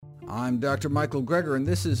I'm Dr. Michael Greger, and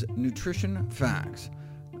this is Nutrition Facts.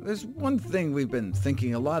 There's one thing we've been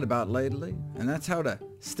thinking a lot about lately, and that's how to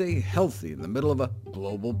stay healthy in the middle of a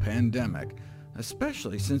global pandemic,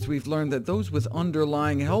 especially since we've learned that those with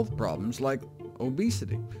underlying health problems like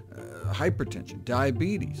obesity, hypertension,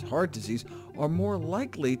 diabetes, heart disease are more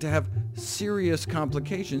likely to have serious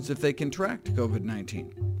complications if they contract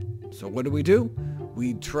COVID-19. So what do?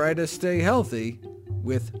 We try to stay healthy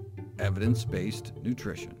with evidence-based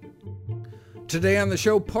nutrition. Today on the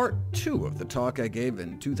show, part 2 of the talk I gave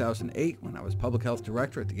in 2008 when I was Public Health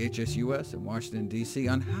Director at the HSUS in Washington, D.C.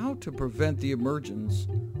 on how to prevent the emergence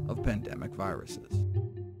of pandemic viruses.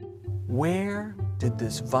 Where did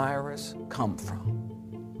this virus come from?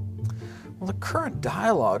 Well, the current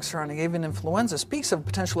dialogue surrounding avian influenza speaks of a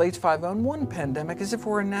potential H5N1 pandemic as if it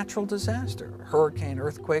were a natural disaster, a hurricane,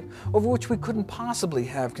 earthquake, over which we couldn't possibly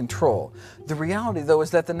have control. The reality, though,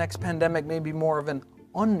 is that the next pandemic may be more of an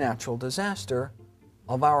unnatural disaster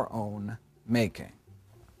of our own making.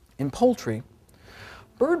 In poultry,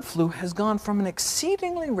 bird flu has gone from an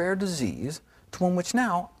exceedingly rare disease to one which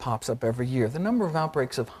now pops up every year. The number of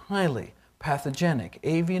outbreaks of highly pathogenic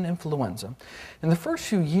avian influenza in the first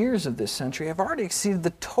few years of this century have already exceeded the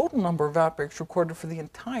total number of outbreaks recorded for the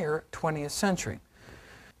entire 20th century.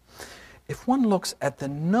 If one looks at the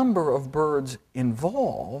number of birds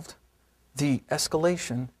involved, the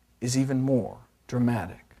escalation is even more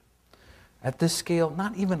dramatic. At this scale,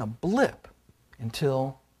 not even a blip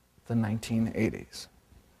until the 1980s.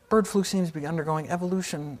 Bird flu seems to be undergoing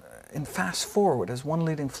evolution in fast forward. As one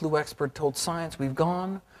leading flu expert told Science, we've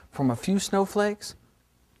gone from a few snowflakes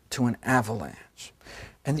to an avalanche.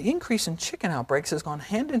 And the increase in chicken outbreaks has gone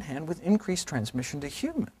hand in hand with increased transmission to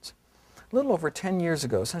humans. A little over 10 years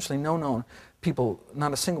ago, essentially no known people,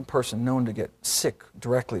 not a single person known to get sick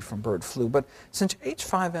directly from bird flu. But since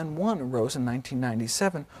H5N1 arose in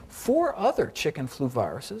 1997, 4 other chicken flu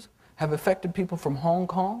viruses have affected people from Hong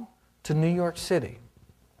Kong to New York City.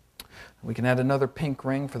 We can add another pink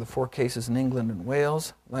ring for the 4 cases in England and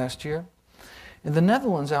Wales last year. In the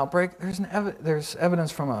Netherlands outbreak, there's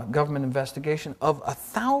evidence from a government investigation of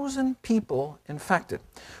 1,000 people infected,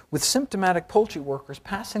 with symptomatic poultry workers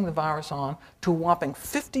passing the virus on to a whopping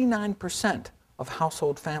 59% of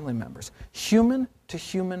household family members.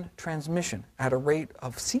 Human-to-human transmission at a rate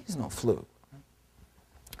of seasonal flu.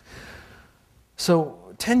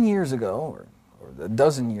 So 10 years ago, or a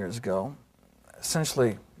dozen years ago,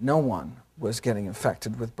 essentially no one was getting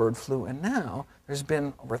infected with bird flu, and now there's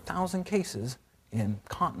been over 1,000 cases in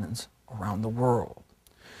continents around the world.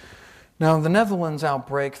 Now, in the Netherlands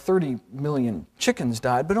outbreak, 30 million chickens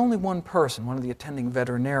died, but only one person, one of the attending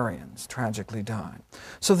veterinarians, tragically died.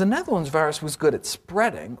 So the Netherlands virus was good at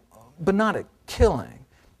spreading, but not at killing.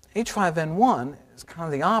 H5N1 is kind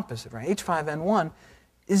of the opposite, right? H5N1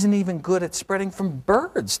 isn't even good at spreading from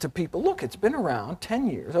birds to people. Look, it's been around 10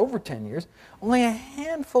 years, over 10 years. Only a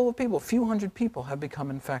handful of people, a few hundred people, have become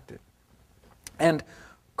infected. And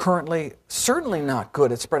currently, certainly not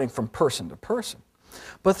good at spreading from person to person.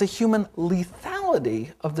 But the human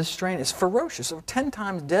lethality of the strain is ferocious, over 10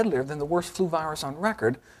 times deadlier than the worst flu virus on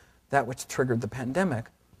record, that which triggered the pandemic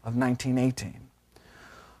of 1918.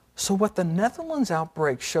 So what the Netherlands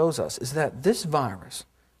outbreak shows us is that this virus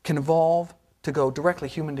can evolve to go directly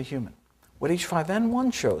human to human. What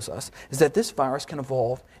H5N1 shows us is that this virus can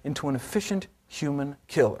evolve into an efficient human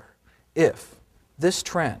killer. If this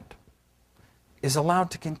trend is allowed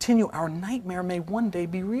to continue, our nightmare may one day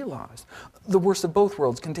be realized. The worst of both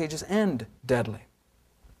worlds, contagious and deadly.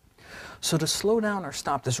 So to slow down or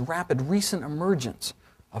stop this rapid recent emergence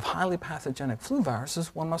of highly pathogenic flu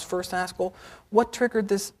viruses, one must first ask, well, what triggered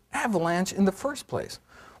this avalanche in the first place?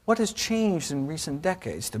 What has changed in recent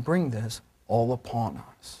decades to bring this all upon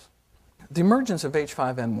us? The emergence of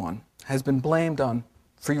H5N1 has been blamed on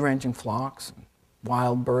free-ranging flocks,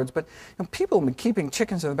 wild birds, but people have been keeping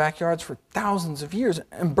chickens in the backyards for thousands of years,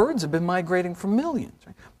 and birds have been migrating for millions.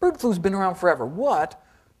 Right? Bird flu's been around forever. What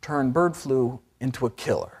turned bird flu into a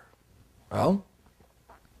killer? Well,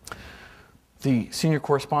 the senior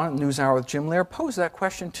correspondent, NewsHour with Jim Lehrer, posed that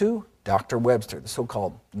question to Dr. Webster, the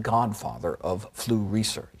so-called godfather of flu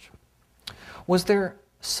research. Was there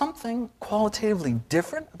something qualitatively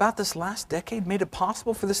different about this last decade made it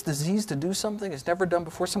possible for this disease to do something it's never done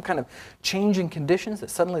before, some kind of change in conditions that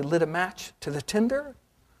suddenly lit a match to the tinder?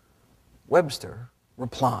 Webster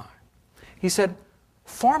replied. He said,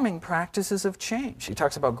 farming practices have changed. He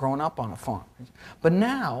talks about growing up on a farm. But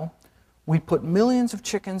now we put millions of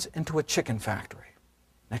chickens into a chicken factory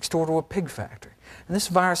next door to a pig factory. And this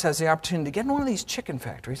virus has the opportunity to get in one of these chicken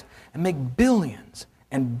factories and make billions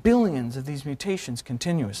and billions of these mutations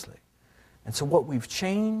continuously. And so what we've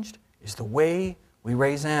changed is the way we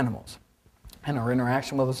raise animals and our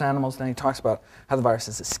interaction with those animals. Then he talks about how the virus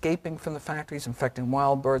is escaping from the factories, infecting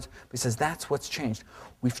wild birds. But he says that's what's changed.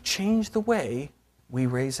 We've changed the way we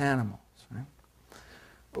raise animals. Right?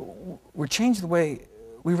 We're changing the way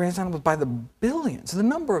we raise animals by the billions. The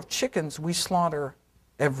number of chickens we slaughter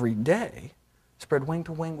every day, spread wing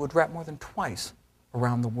to wing, would wrap more than twice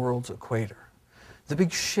around the world's equator. The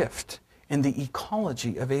big shift in the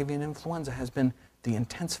ecology of avian influenza has been the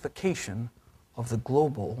intensification of the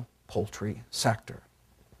global poultry sector.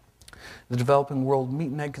 The developing world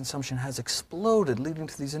meat and egg consumption has exploded, leading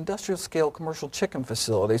to these industrial-scale commercial chicken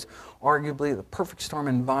facilities, arguably the perfect storm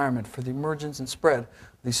environment for the emergence and spread of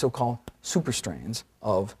these so-called super strains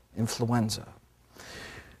of influenza.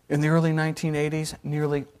 In the early 1980s,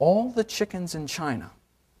 nearly all the chickens in China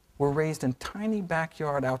were raised in tiny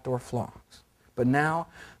backyard outdoor flocks. But now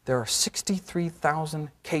there are 63,000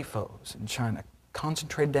 CAFOs in China,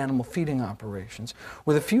 concentrated animal feeding operations,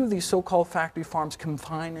 with a few of these so-called factory farms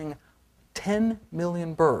confining 10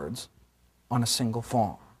 million birds on a single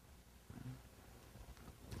farm.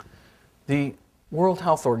 The World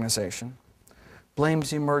Health Organization blames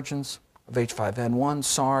the emergence of H5N1,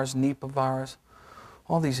 SARS, Nipah virus,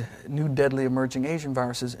 all these new deadly emerging Asian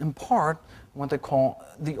viruses, in part what they call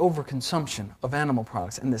the overconsumption of animal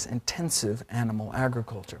products and this intensive animal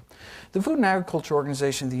agriculture. The Food and Agriculture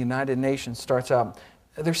Organization of the United Nations starts out,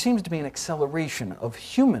 there seems to be an acceleration of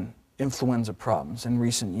human influenza problems in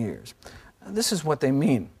recent years. This is what they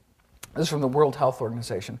mean. This is from the World Health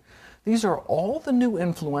Organization. These are all the new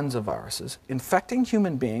influenza viruses infecting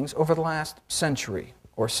human beings over the last century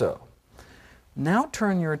or so. Now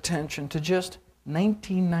turn your attention to just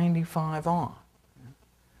 1995 on.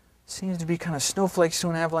 Seems to be kind of snowflakes to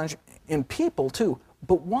an avalanche in people too.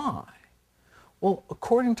 But why? Well,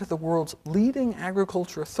 according to the world's leading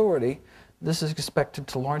agriculture authority, this is expected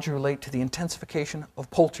to largely relate to the intensification of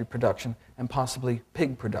poultry production and possibly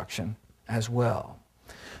pig production as well.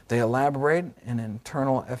 They elaborate in an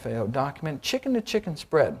internal FAO document, chicken-to-chicken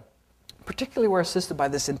spread, particularly where assisted by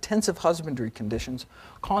this intensive husbandry conditions,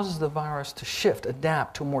 causes the virus to shift,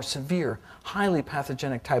 adapt to a more severe, highly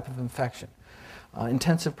pathogenic type of infection.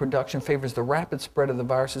 Intensive production favors the rapid spread of the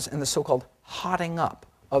viruses and the so-called hotting up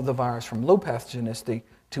of the virus from low pathogenicity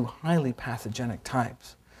to highly pathogenic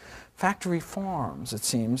types. Factory farms, it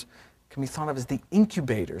seems, can be thought of as the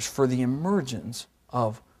incubators for the emergence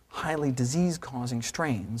of highly disease-causing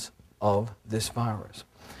strains of this virus.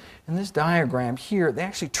 In this diagram here, they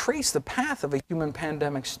actually trace the path of a human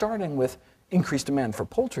pandemic, starting with increased demand for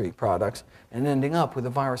poultry products and ending up with a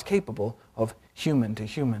virus capable of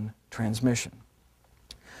human-to-human transmission.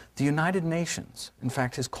 The United Nations, in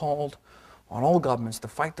fact, has called on all governments to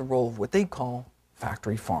fight the role of what they call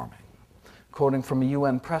factory farming. Quoting from a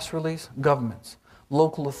UN press release, governments,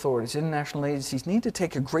 local authorities, international agencies need to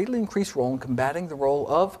take a greatly increased role in combating the role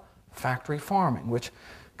of factory farming, which,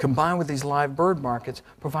 combined with these live bird markets,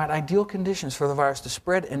 provide ideal conditions for the virus to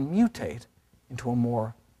spread and mutate into a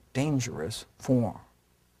more dangerous form.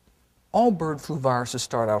 All bird flu viruses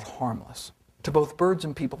start out harmless. To both birds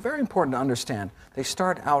and people, very important to understand, they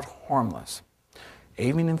start out harmless.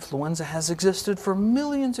 Avian influenza has existed for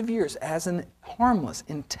millions of years as an harmless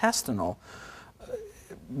intestinal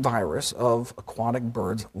virus of aquatic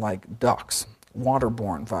birds like ducks,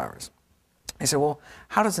 waterborne virus. They say, well,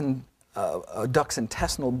 how does a duck's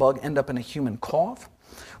intestinal bug end up in a human cough?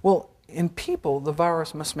 Well, in people, the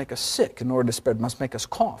virus must make us sick in order to spread, must make us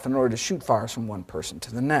cough in order to shoot virus from one person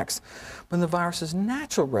to the next. But in the virus's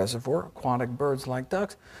natural reservoir, aquatic birds like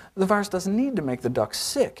ducks, the virus doesn't need to make the duck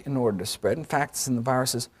sick in order to spread. In fact, it's in the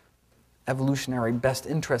virus's evolutionary best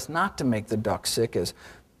interest not to make the duck sick, as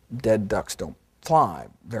dead ducks don't fly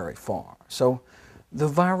very far. So the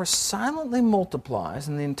virus silently multiplies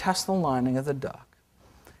in the intestinal lining of the duck,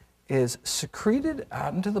 is secreted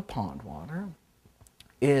out into the pond water,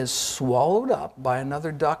 is swallowed up by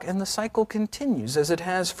another duck, and the cycle continues as it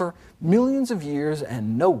has for millions of years,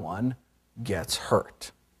 and no one gets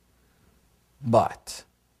hurt. But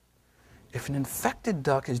if an infected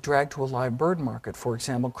duck is dragged to a live bird market, for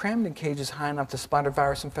example, crammed in cages high enough to splatter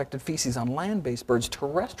virus-infected feces on land-based birds,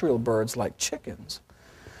 terrestrial birds like chickens,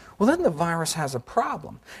 well, then the virus has a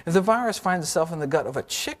problem. If the virus finds itself in the gut of a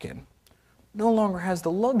chicken, it no longer has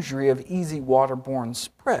the luxury of easy waterborne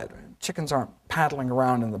spread. Chickens aren't paddling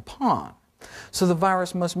around in the pond. So the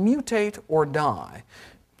virus must mutate or die.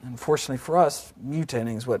 Unfortunately for us,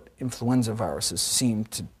 mutating is what influenza viruses seem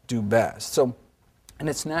to do best. So In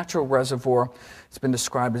its natural reservoir, it's been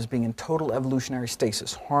described as being in total evolutionary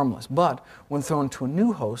stasis, harmless. But when thrown to a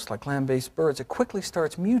new host, like land-based birds, it quickly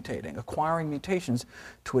starts mutating, acquiring mutations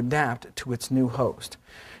to adapt to its new host.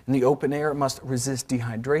 In the open air, it must resist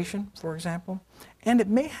dehydration, for example, and it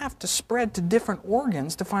may have to spread to different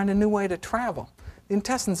organs to find a new way to travel. The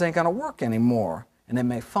intestines ain't going to work anymore, and it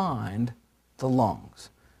may find the lungs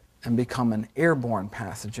and become an airborne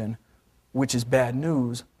pathogen, which is bad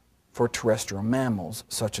news for terrestrial mammals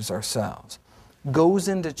such as ourselves. Goes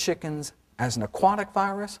into chickens as an aquatic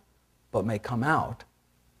virus, but may come out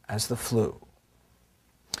as the flu.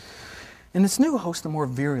 In its new host, the more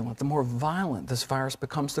virulent, the more violent this virus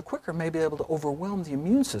becomes, the quicker it may be able to overwhelm the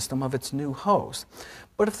immune system of its new host.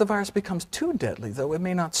 But if the virus becomes too deadly, though, it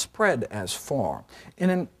may not spread as far. In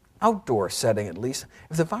an outdoor setting, at least,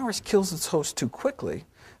 if the virus kills its host too quickly,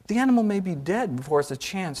 the animal may be dead before it has a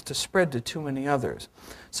chance to spread to too many others.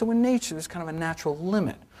 So in nature, there's kind of a natural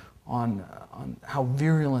limit on how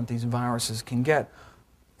virulent these viruses can get,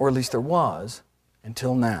 or at least there was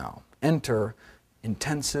until now. Enter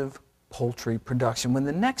intensive poultry production. When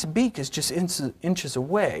the next beak is just inches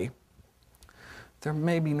away, there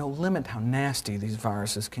may be no limit how nasty these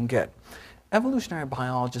viruses can get. Evolutionary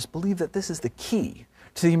biologists believe that this is the key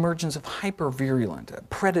to the emergence of hypervirulent,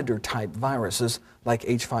 predator-type viruses like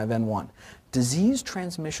H5N1, disease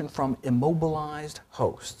transmission from immobilized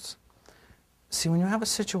hosts. See, when you have a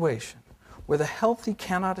situation where the healthy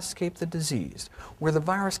cannot escape the diseased, where the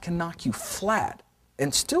virus can knock you flat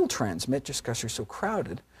and still transmit just because you're so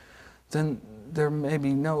crowded, then there may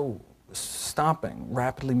be no stopping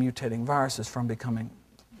rapidly mutating viruses from becoming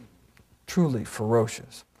truly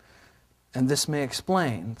ferocious. And this may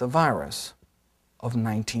explain the virus of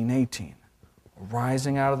 1918,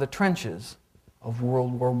 rising out of the trenches of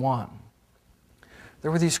World War I.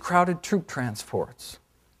 There were these crowded troop transports.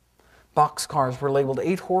 Boxcars were labeled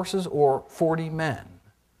 8 horses or 40 men.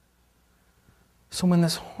 So when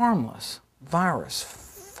this harmless virus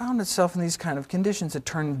found itself in these kind of conditions, it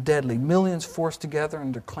turned deadly. Millions forced together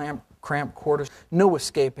under cramped quarters, no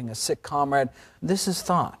escaping a sick comrade. This is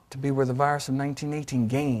thought to be where the virus of 1918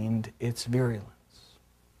 gained its virulence.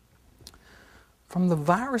 From the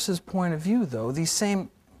virus's point of view, though, these same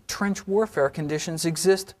trench warfare conditions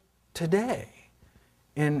exist today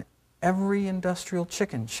in every industrial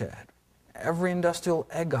chicken shed, every industrial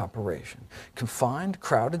egg operation. Confined,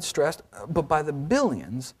 crowded, stressed, but by the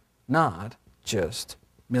billions, not just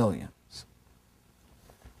millions.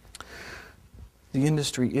 The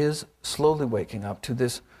industry is slowly waking up to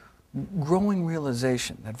this growing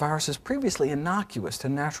realization that viruses previously innocuous to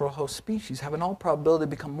natural host species have in all probability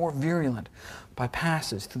become more virulent by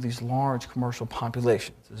passes through these large commercial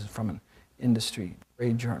populations. This is from an industry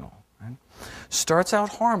trade journal. Right? Starts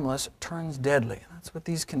out harmless, turns deadly. That's what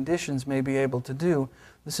these conditions may be able to do.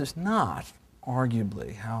 This is not,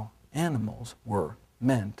 arguably, how animals were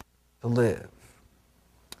meant to live.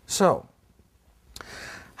 So,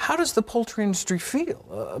 how does the poultry industry feel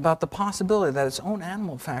about the possibility that its own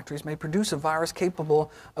animal factories may produce a virus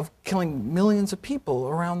capable of killing millions of people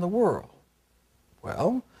around the world?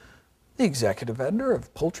 Well, the executive editor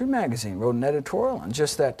of Poultry Magazine wrote an editorial on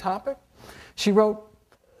just that topic. She wrote,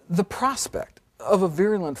 "The prospect of a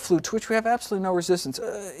virulent flu to which we have absolutely no resistance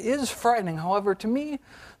is frightening. However, to me,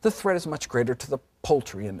 the threat is much greater to the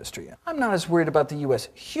poultry industry. I'm not as worried about the U.S.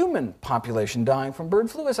 human population dying from bird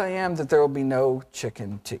flu as I am that there will be no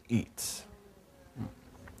chicken to eat."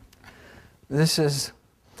 This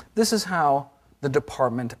is how the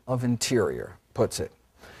Department of Interior puts it.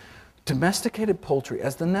 Domesticated poultry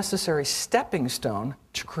as the necessary stepping stone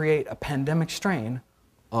to create a pandemic strain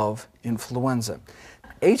of influenza.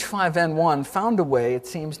 H5N1 found a way, it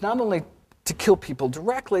seems, not only to kill people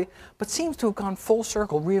directly, but seems to have gone full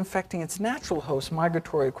circle, reinfecting its natural host,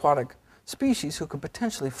 migratory aquatic species, who could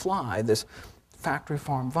potentially fly this factory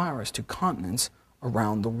farm virus to continents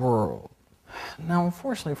around the world. Now,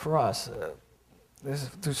 unfortunately for us,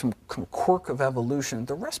 through some quirk of evolution,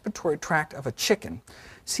 the respiratory tract of a chicken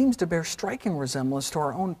seems to bear striking resemblance to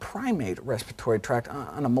our own primate respiratory tract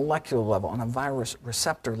on a molecular level, on a virus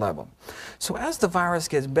receptor level. So as the virus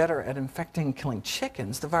gets better at infecting and killing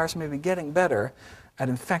chickens, the virus may be getting better at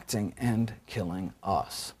infecting and killing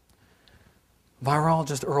us.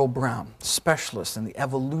 Virologist Earl Brown, specialist in the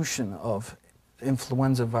evolution of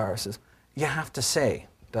influenza viruses, you have to say,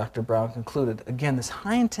 Dr. Brown concluded, again, this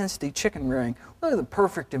high-intensity chicken rearing, really the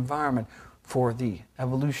perfect environment for the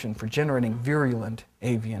evolution for generating virulent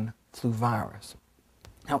avian flu virus.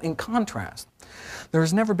 Now, in contrast, there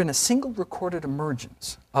has never been a single recorded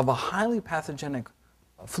emergence of a highly pathogenic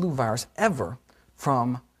flu virus ever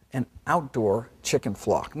from an outdoor chicken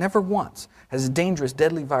flock. Never once has a dangerous,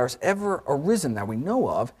 deadly virus ever arisen that we know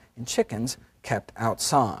of in chickens kept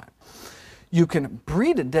outside. You can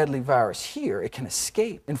breed a deadly virus here. It can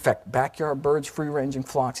escape, infect backyard birds, free-ranging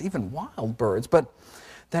flocks, even wild birds. But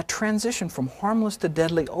that transition from harmless to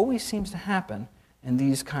deadly always seems to happen in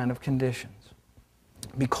these kind of conditions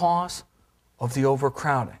because of the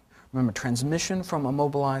overcrowding. Remember, transmission from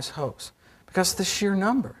immobilized hosts. Because of the sheer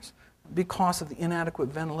numbers. Because of the inadequate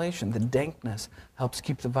ventilation. The dankness helps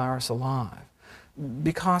keep the virus alive.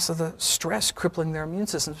 Because of the stress crippling their immune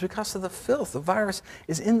systems, because of the filth. The virus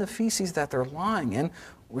is in the feces that they're lying in,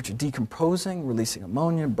 which are decomposing, releasing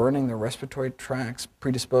ammonia, burning their respiratory tracts,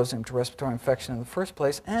 predisposing them to respiratory infection in the first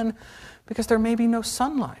place, and because there may be no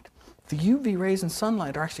sunlight. The UV rays in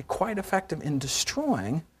sunlight are actually quite effective in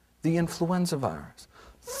destroying the influenza virus.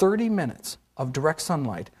 30 minutes of direct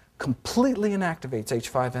sunlight completely inactivates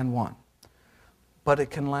H5N1, but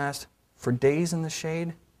it can last for days in the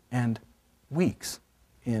shade and weeks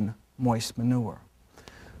in moist manure.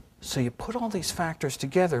 So you put all these factors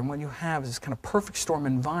together, and what you have is this kind of perfect storm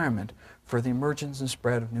environment for the emergence and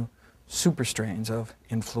spread of new super strains of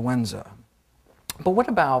influenza. But what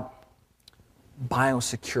about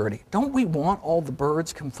biosecurity? Don't we want all the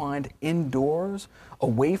birds confined indoors,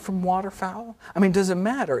 away from waterfowl? I mean, does it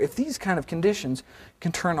matter if these kind of conditions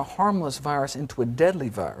can turn a harmless virus into a deadly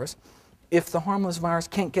virus if the harmless virus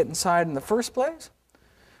can't get inside in the first place?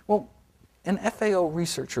 Well, an FAO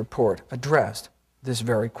research report addressed this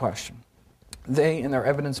very question. They, in their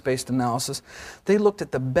evidence-based analysis, they looked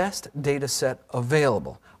at the best data set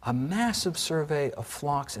available, a massive survey of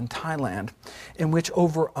flocks in Thailand in which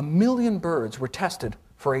over 1 million birds were tested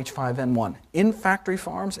for H5N1 in factory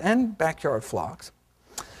farms and backyard flocks.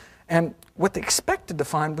 And what they expected to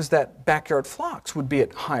find was that backyard flocks would be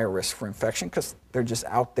at higher risk for infection because they're just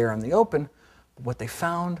out there in the open. But what they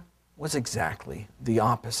found was exactly the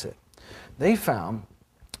opposite. They found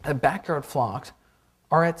that backyard flocks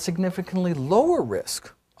are at significantly lower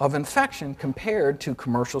risk of infection compared to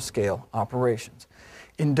commercial scale operations.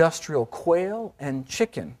 Industrial quail and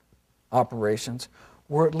chicken operations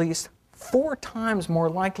were at least 4 times more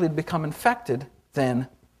likely to become infected than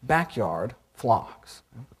backyard flocks.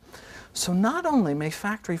 So not only may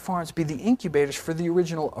factory farms be the incubators for the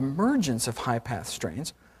original emergence of high-path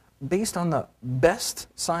strains, based on the best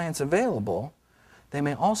science available, they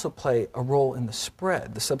may also play a role in the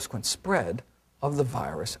spread, the subsequent spread of the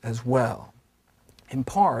virus as well. In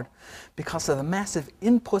part because of the massive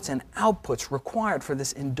inputs and outputs required for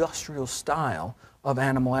this industrial style of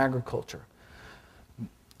animal agriculture.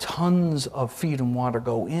 Tons of feed and water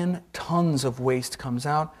go in, tons of waste comes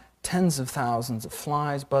out, tens of thousands of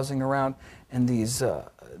flies buzzing around, and these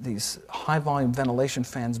high-volume ventilation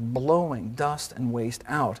fans blowing dust and waste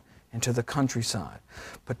out into the countryside,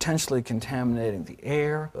 potentially contaminating the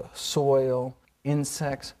air, the soil,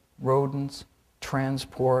 insects, rodents,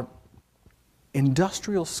 transport.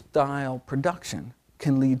 Industrial-style production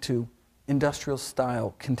can lead to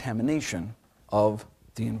industrial-style contamination of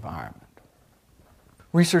the environment.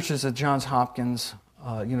 Researchers at Johns Hopkins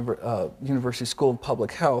University School of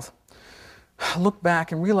Public Health looked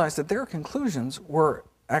back and realized that their conclusions were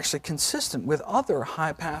actually consistent with other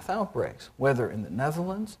high-path outbreaks, whether in the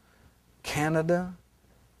Netherlands, Canada,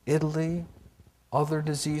 Italy, other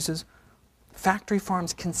diseases. Factory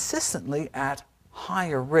farms consistently at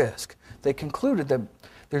higher risk. They concluded that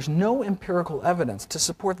there's no empirical evidence to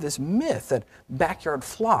support this myth that backyard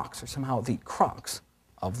flocks are somehow the crux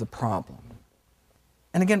of the problem.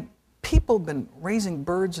 And again, people have been raising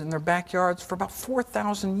birds in their backyards for about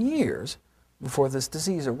 4,000 years before this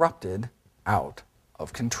disease erupted out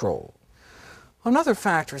of control. Another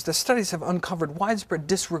factor is that studies have uncovered widespread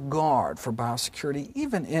disregard for biosecurity,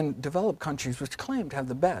 even in developed countries which claim to have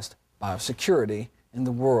the best biosecurity in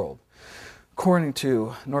the world. According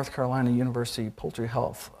to North Carolina University Poultry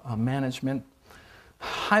Health Management,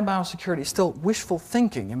 high biosecurity is still wishful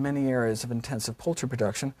thinking in many areas of intensive poultry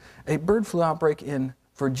production. A bird flu outbreak in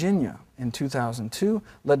Virginia in 2002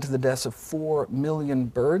 led to the deaths of 4 million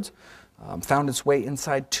birds, found its way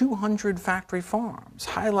inside 200 factory farms,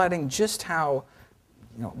 highlighting just how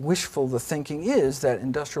wishful the thinking is that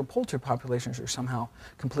industrial poultry populations are somehow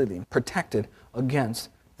completely protected against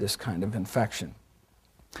this kind of infection.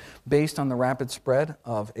 Based on the rapid spread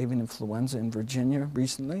of avian influenza in Virginia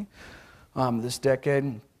recently, this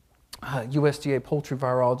decade, USDA poultry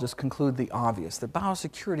virologists conclude the obvious, that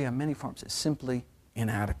biosecurity on many farms is simply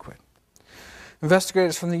inadequate.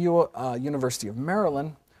 Investigators from the University of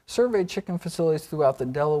Maryland surveyed chicken facilities throughout the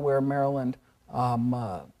Delaware, Maryland,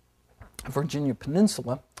 Virginia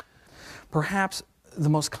Peninsula. Perhaps the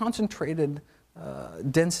most concentrated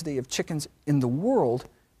density of chickens in the world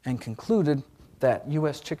and concluded that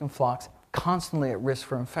U.S. chicken flocks constantly at risk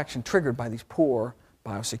for infection triggered by these poor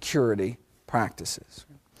biosecurity practices.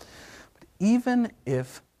 But even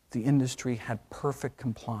if the industry had perfect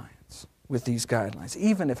compliance with these guidelines,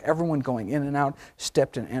 even if everyone going in and out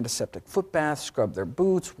stepped in antiseptic foot baths, scrubbed their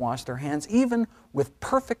boots, washed their hands, even with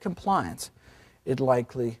perfect compliance, it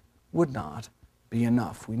likely would not be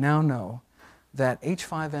enough. We now know that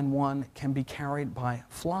H5N1 can be carried by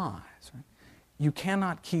flies. Right? You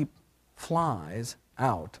cannot keep flies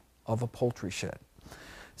out of a poultry shed.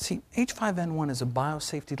 See, H5N1 is a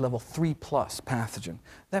biosafety level 3+ pathogen.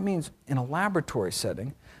 That means in a laboratory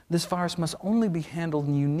setting, this virus must only be handled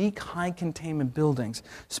in unique high containment buildings,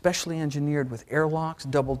 specially engineered with airlocks,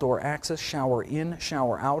 double door access, shower in,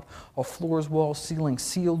 shower out, all floors, walls, ceilings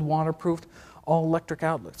sealed, waterproofed, all electric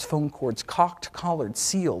outlets, phone cords cocked, collared,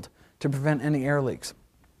 sealed to prevent any air leaks.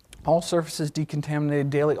 All surfaces decontaminated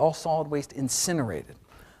daily, all solid waste incinerated.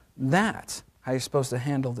 That's how you're supposed to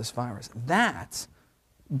handle this virus. That's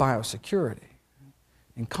biosecurity.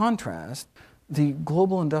 In contrast, the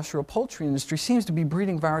global industrial poultry industry seems to be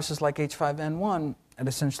breeding viruses like H5N1 at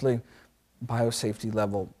essentially biosafety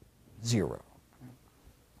level 0.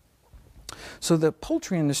 So the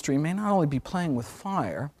poultry industry may not only be playing with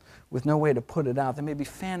fire, with no way to put it out, they may be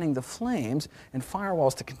fanning the flames, and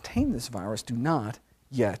firewalls to contain this virus do not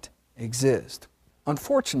yet exist.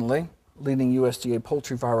 Unfortunately, leading USDA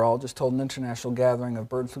poultry virologist told an international gathering of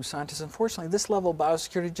bird flu scientists, unfortunately, this level of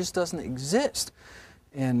biosecurity just doesn't exist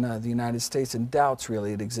in the United States, and doubts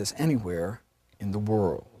really it exists anywhere in the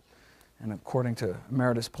world. And according to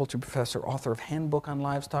emeritus poultry professor, author of Handbook on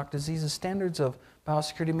Livestock Diseases, standards of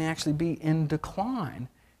biosecurity may actually be in decline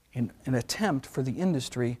in an attempt for the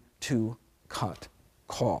industry to cut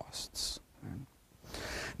costs.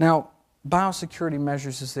 Now, biosecurity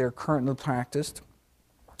measures as they are currently practiced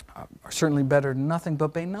are certainly better than nothing,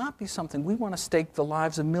 but may not be something we want to stake the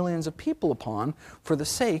lives of millions of people upon for the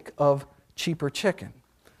sake of cheaper chicken.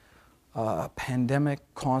 A pandemic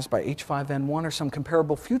caused by H5N1 or some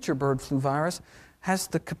comparable future bird flu virus has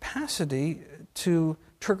the capacity to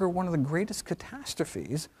trigger one of the greatest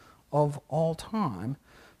catastrophes of all time.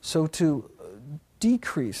 So to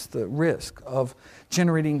decrease the risk of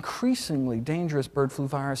generating increasingly dangerous bird flu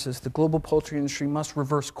viruses, the global poultry industry must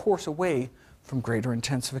reverse course away from greater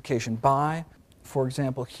intensification by, for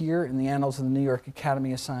example, here in the Annals of the New York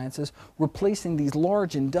Academy of Sciences, replacing these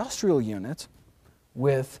large industrial units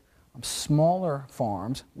with smaller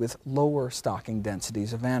farms with lower stocking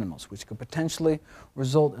densities of animals, which could potentially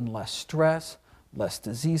result in less stress, less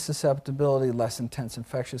disease susceptibility, less intense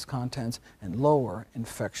infectious contents, and lower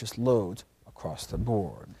infectious loads across the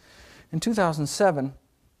board. In 2007,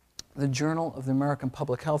 the Journal of the American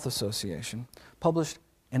Public Health Association published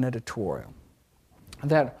an editorial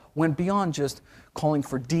that went beyond just calling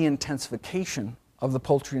for de-intensification of the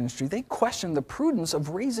poultry industry. They questioned the prudence of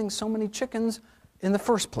raising so many chickens in the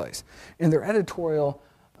first place. In their editorial,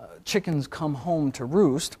 Chickens Come Home to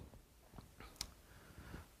Roost,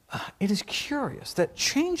 it is curious that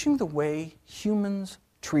changing the way humans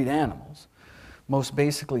treat animals, most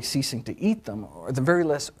basically ceasing to eat them, or at the very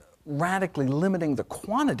least radically limiting the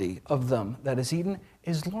quantity of them that is eaten,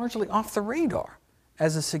 is largely off the radar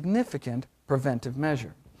as a significant preventive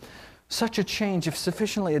measure. Such a change, if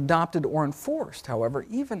sufficiently adopted or enforced, however,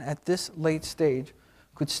 even at this late stage,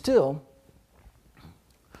 could still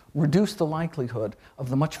reduce the likelihood of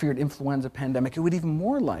the much-feared influenza pandemic. It would even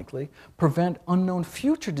more likely prevent unknown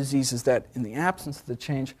future diseases that, in the absence of the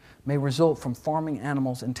change, may result from farming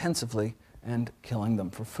animals intensively and killing them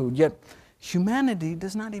for food. Yet, humanity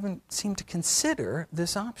does not even seem to consider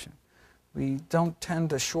this option. We don't tend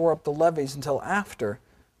to shore up the levees until after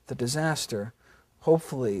the disaster.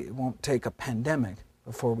 Hopefully, it won't take a pandemic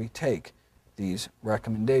before we take these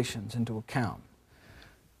recommendations into account.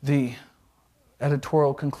 The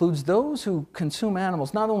editorial concludes those who consume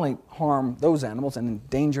animals not only harm those animals and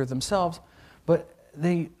endanger themselves, but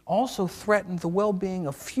they also threaten the well-being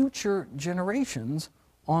of future generations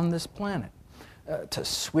on this planet. To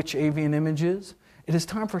switch avian images, it is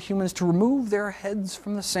time for humans to remove their heads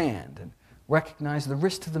from the sand and recognize the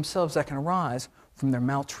risk to themselves that can arise from their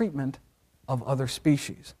maltreatment of other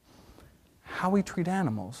species. How we treat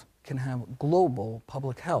animals can have global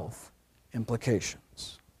public health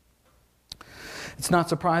implications. It's not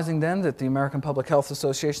surprising then that the American Public Health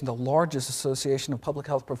Association, the largest association of public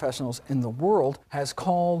health professionals in the world, has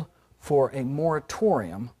called for a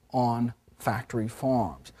moratorium on factory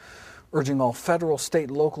farms, urging all federal, state,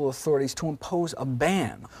 and local authorities to impose a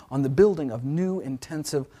ban on the building of new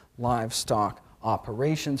intensive livestock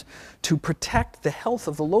operations to protect the health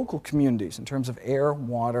of the local communities in terms of air,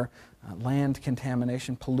 water, land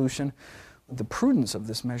contamination, pollution. The prudence of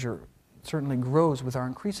this measure certainly grows with our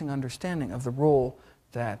increasing understanding of the role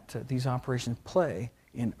that these operations play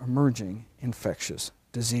in emerging infectious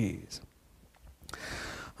disease.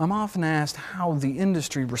 I'm often asked how the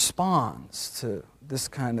industry responds to this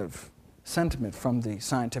kind of sentiment from the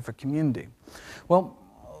scientific community. Well,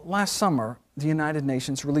 last summer, the United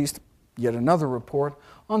Nations released yet another report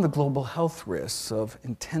on the global health risks of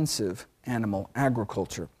intensive animal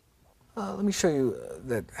agriculture. Let me show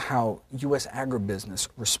you how U.S. agribusiness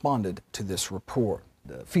responded to this report.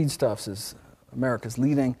 Feedstuffs is America's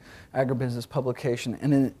leading agribusiness publication,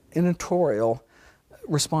 and an editorial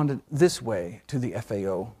responded this way to the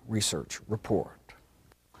FAO research report.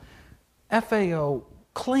 FAO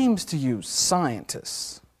claims to use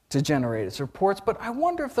scientists to generate its reports, but I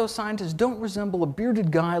wonder if those scientists don't resemble a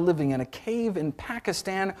bearded guy living in a cave in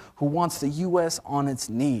Pakistan who wants the U.S. on its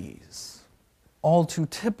knees. All too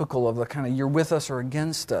typical of the kind of you're with us or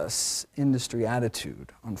against us industry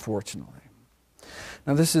attitude, unfortunately.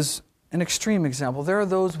 Now, this is an extreme example. There are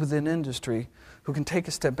those within industry who can take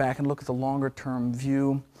a step back and look at the longer-term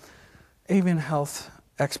view. Avian health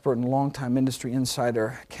expert and longtime industry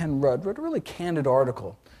insider Ken Rudd wrote a really candid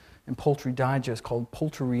article in Poultry Digest called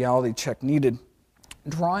Poultry Reality Check Needed.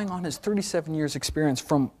 Drawing on his 37 years experience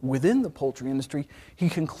from within the poultry industry, he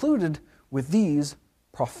concluded with these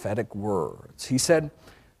prophetic words. He said,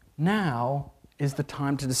 "Now is the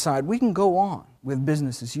time to decide. We can go on with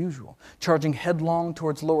business as usual, charging headlong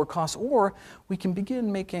towards lower costs, or we can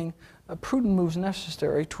begin making prudent moves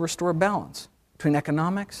necessary to restore balance between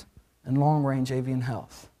economics and long-range avian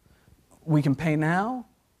health. We can pay now,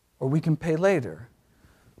 or we can pay later,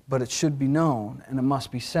 but it should be known, and it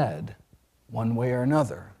must be said, one way or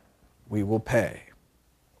another, we will pay."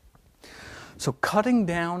 So cutting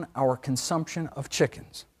down our consumption of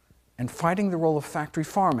chickens and fighting the role of factory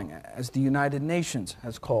farming, as the United Nations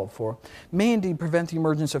has called for, may indeed prevent the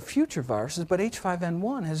emergence of future viruses, but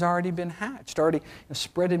H5N1 has already been hatched, already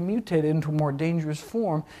spread and mutated into a more dangerous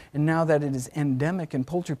form, and now that it is endemic in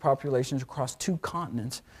poultry populations across 2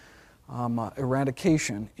 continents,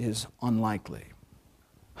 eradication is unlikely.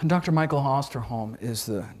 Dr. Michael Osterholm is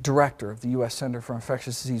the director of the U.S. Center for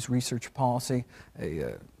Infectious Disease Research Policy,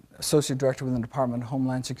 a associate director within the Department of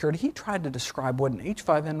Homeland Security. He tried to describe what an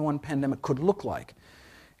H5N1 pandemic could look like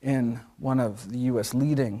in one of the U.S.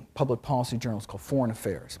 leading public policy journals called Foreign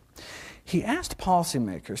Affairs. He asked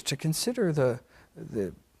policymakers to consider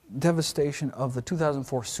the devastation of the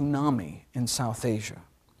 2004 tsunami in South Asia.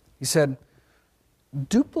 He said,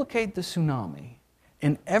 duplicate the tsunami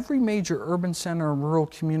in every major urban center and rural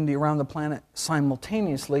community around the planet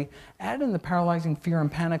simultaneously, add in the paralyzing fear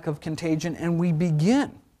and panic of contagion, and we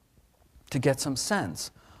begin to get some sense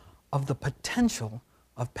of the potential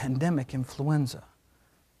of pandemic influenza.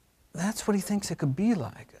 That's what he thinks it could be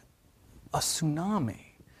like, a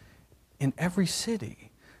tsunami in every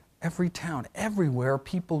city, every town, everywhere,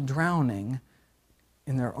 people drowning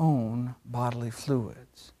in their own bodily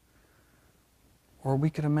fluids. Or we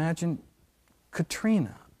could imagine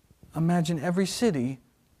Katrina. Imagine every city,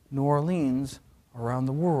 New Orleans, around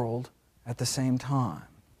the world at the same time.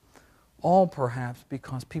 All perhaps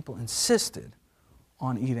because people insisted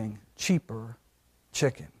on eating cheaper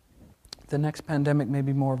chicken. The next pandemic may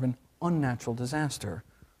be more of an unnatural disaster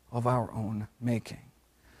of our own making.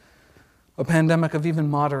 A pandemic of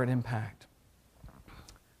even moderate impact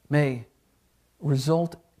may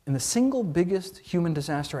result in the single biggest human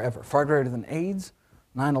disaster ever, far greater than AIDS,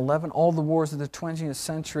 9/11, all the wars of the 20th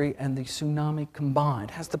century, and the tsunami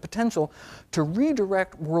combined. Has the potential to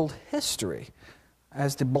redirect world history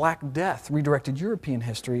as the Black Death redirected European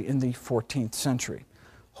history in the 14th century.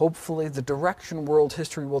 Hopefully, the direction world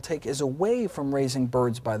history will take is away from raising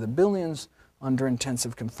birds by the billions under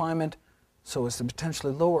intensive confinement, so as to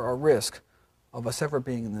potentially lower our risk of us ever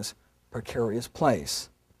being in this precarious place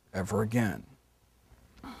ever again.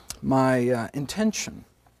 My intention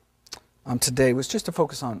today was just to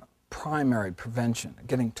focus on primary prevention,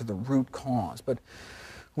 getting to the root cause. But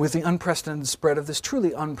with the unprecedented spread of this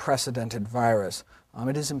truly unprecedented virus,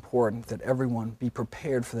 it is important that everyone be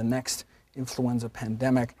prepared for the next influenza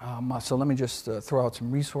pandemic. So let me just throw out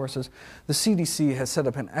some resources. The CDC has set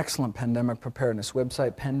up an excellent pandemic preparedness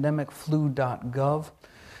website, pandemicflu.gov.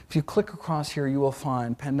 If you click across here, you will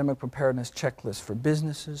find pandemic preparedness checklists for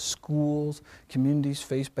businesses, schools, communities,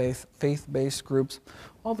 faith-based groups,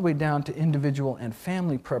 all the way down to individual and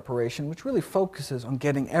family preparation, which really focuses on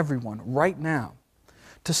getting everyone right now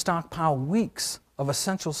to stockpile weeks of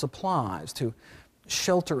essential supplies to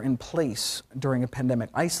shelter in place during a pandemic,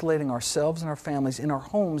 isolating ourselves and our families in our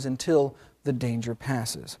homes until the danger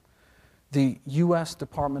passes. The U.S.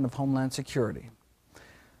 Department of Homeland Security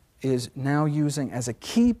is now using as a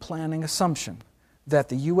key planning assumption that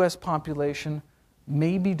the U.S. population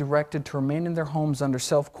may be directed to remain in their homes under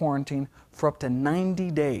self-quarantine for up to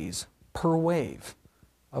 90 days per wave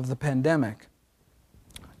of the pandemic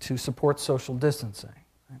to support social distancing.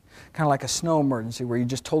 Kind of like a snow emergency where you're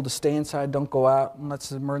just told to stay inside, don't go out unless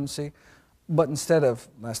it's an emergency. But instead of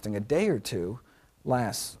lasting a day or two,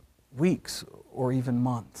 lasts weeks or even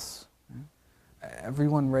months.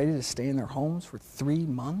 Everyone ready to stay in their homes for 3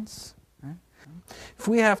 months? If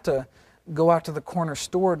we have to go out to the corner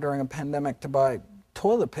store during a pandemic to buy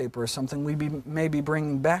toilet paper or something, we may be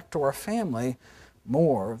bringing back to our family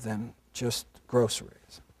more than just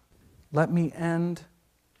groceries. Let me end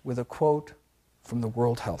with a quote from the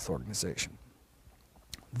World Health Organization.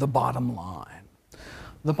 The bottom line.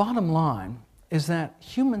 The bottom line is that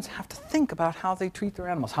humans have to think about how they treat their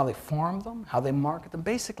animals, how they farm them, how they market them.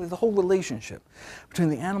 Basically, the whole relationship between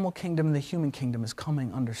the animal kingdom and the human kingdom is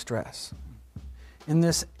coming under stress. In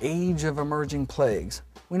this age of emerging plagues,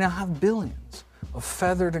 we now have billions of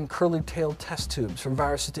feathered and curly-tailed test tubes for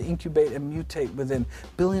viruses to incubate and mutate within,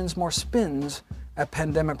 billions more spins at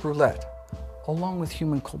pandemic roulette. Along with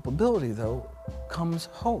human culpability, though, comes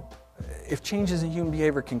hope. If changes in human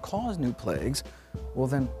behavior can cause new plagues, well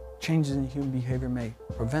then changes in human behavior may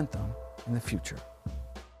prevent them in the future.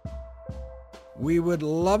 We would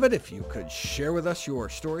love it if you could share with us your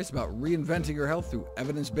stories about reinventing your health through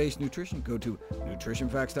evidence-based nutrition. Go to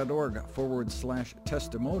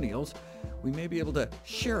nutritionfacts.org/testimonials. We may be able to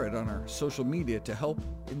share it on our social media to help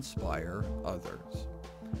inspire others.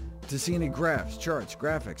 To see any graphs, charts,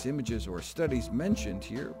 graphics, images, or studies mentioned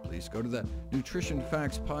here, please go to the Nutrition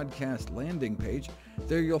Facts podcast landing page.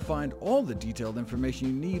 There you'll find all the detailed information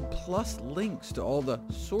you need, plus links to all the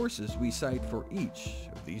sources we cite for each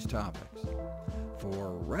of these topics.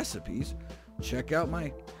 For recipes, check out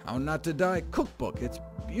my How Not to Die cookbook. It's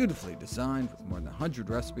beautifully designed with more than 100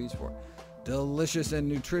 recipes for delicious and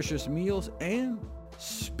nutritious meals. And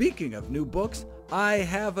speaking of new books, I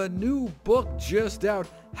have a new book just out,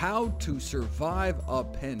 How to Survive a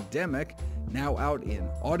Pandemic, now out in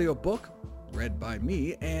audiobook, read by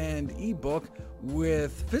me, and ebook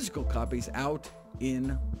with physical copies out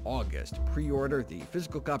in August. Pre-order the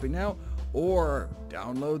physical copy now or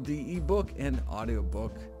download the ebook and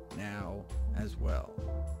audiobook now as well.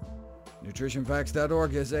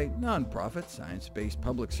 NutritionFacts.org is a non-profit, science-based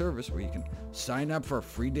public service where you can sign up for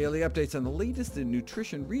free daily updates on the latest in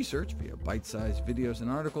nutrition research via bite-sized videos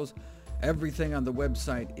and articles. Everything on the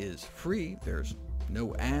website is free. There's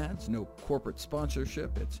no ads, no corporate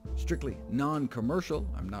sponsorship. It's strictly non-commercial.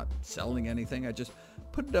 I'm not selling anything. I just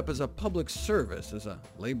put it up as a public service, as a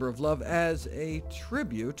labor of love, as a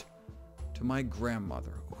tribute to my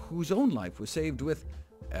grandmother, whose own life was saved with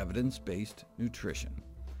evidence-based nutrition.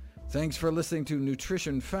 Thanks for listening to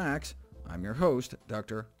Nutrition Facts. I'm your host,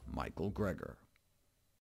 Dr. Michael Greger.